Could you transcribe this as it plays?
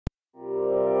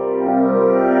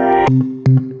Hi,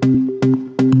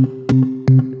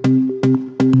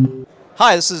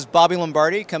 this is Bobby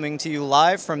Lombardi coming to you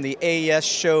live from the AES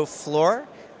show floor.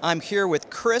 I'm here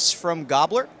with Chris from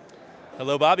Gobbler.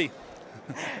 Hello, Bobby.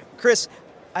 Chris,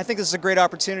 I think this is a great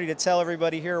opportunity to tell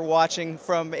everybody here watching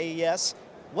from AES,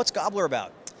 what's Gobbler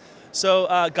about?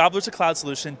 So Gobbler's a cloud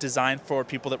solution designed for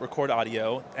people that record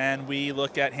audio, and we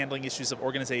look at handling issues of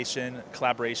organization,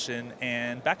 collaboration,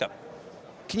 and backup.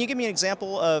 Can you give me an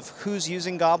example of who's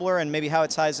using Gobbler and maybe how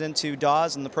it ties into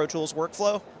DAWs and the Pro Tools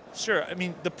workflow? Sure. I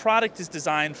mean, the product is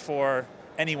designed for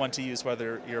anyone to use,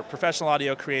 whether you're a professional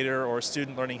audio creator or a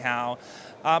student learning how.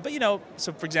 But you know,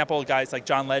 so for example, guys like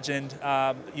John Legend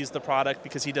use the product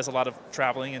because he does a lot of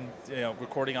traveling and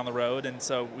recording on the road, and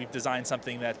so we've designed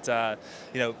something that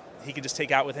he can just take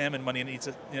out with him, and when he needs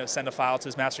to send a file to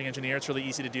his mastering engineer, it's really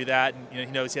easy to do that. And he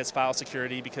knows he has file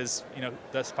security because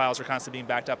those files are constantly being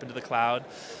backed up into the cloud.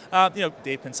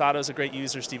 Dave Pensato is a great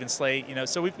user, Stephen Slate.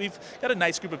 So we've got a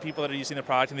nice group of people that are using the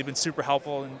product, and they've been super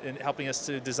helpful in helping us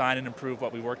to design and improve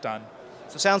what we worked on.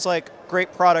 So it sounds like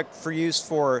great product for use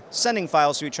for sending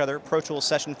files to each other, Pro Tools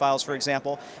session files, for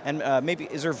example. And maybe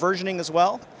is there versioning as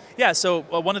well? Yeah, so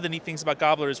one of the neat things about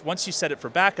Gobbler is once you set it for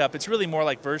backup, it's really more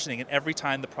like versioning. And every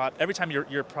time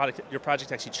your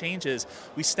project actually changes,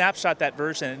 we snapshot that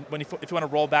version. If you want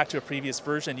to roll back to a previous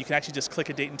version, you can actually just click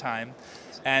a date and time,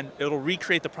 and it'll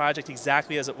recreate the project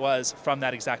exactly as it was from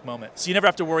that exact moment. So you never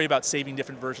have to worry about saving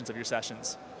different versions of your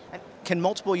sessions. Can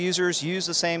multiple users use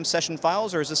the same session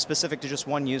files, or is this specific to just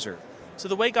one user? So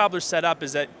the way Gobbler's set up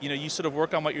is that you sort of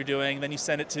work on what you're doing, then you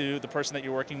send it to the person that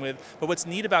you're working with. But what's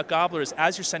neat about Gobbler is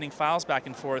as you're sending files back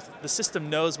and forth, the system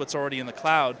knows what's already in the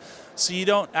cloud, so you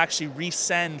don't actually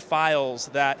resend files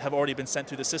that have already been sent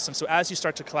through the system. So as you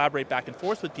start to collaborate back and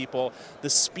forth with people, the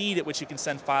speed at which you can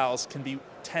send files can be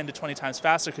 10 to 20 times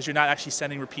faster because you're not actually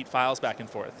sending repeat files back and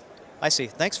forth. I see.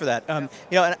 Thanks for that. And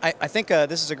I think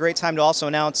this is a great time to also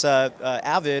announce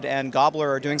Avid and Gobbler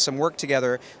are doing some work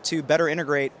together to better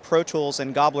integrate Pro Tools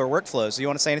and Gobbler workflows. Do you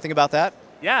want to say anything about that?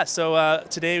 Yeah, so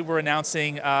today we're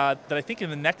announcing that I think in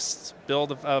the next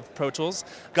build of Pro Tools,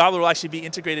 Gobbler will actually be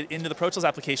integrated into the Pro Tools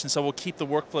application, so we'll keep the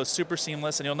workflow super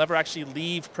seamless, and you'll never actually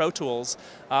leave Pro Tools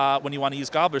when you want to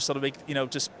use Gobbler, so it'll make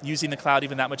just using the cloud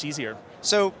even that much easier.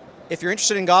 So if you're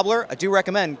interested in Gobbler, I do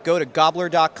recommend go to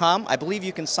gobbler.com. I believe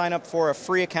you can sign up for a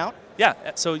free account. Yeah,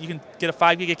 so you can get a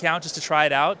 5 gig account just to try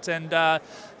it out and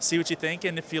see what you think,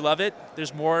 and if you love it,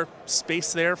 there's more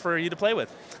space there for you to play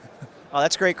with. Oh,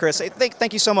 that's great, Chris.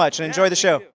 Thank you so much, and enjoy the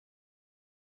show.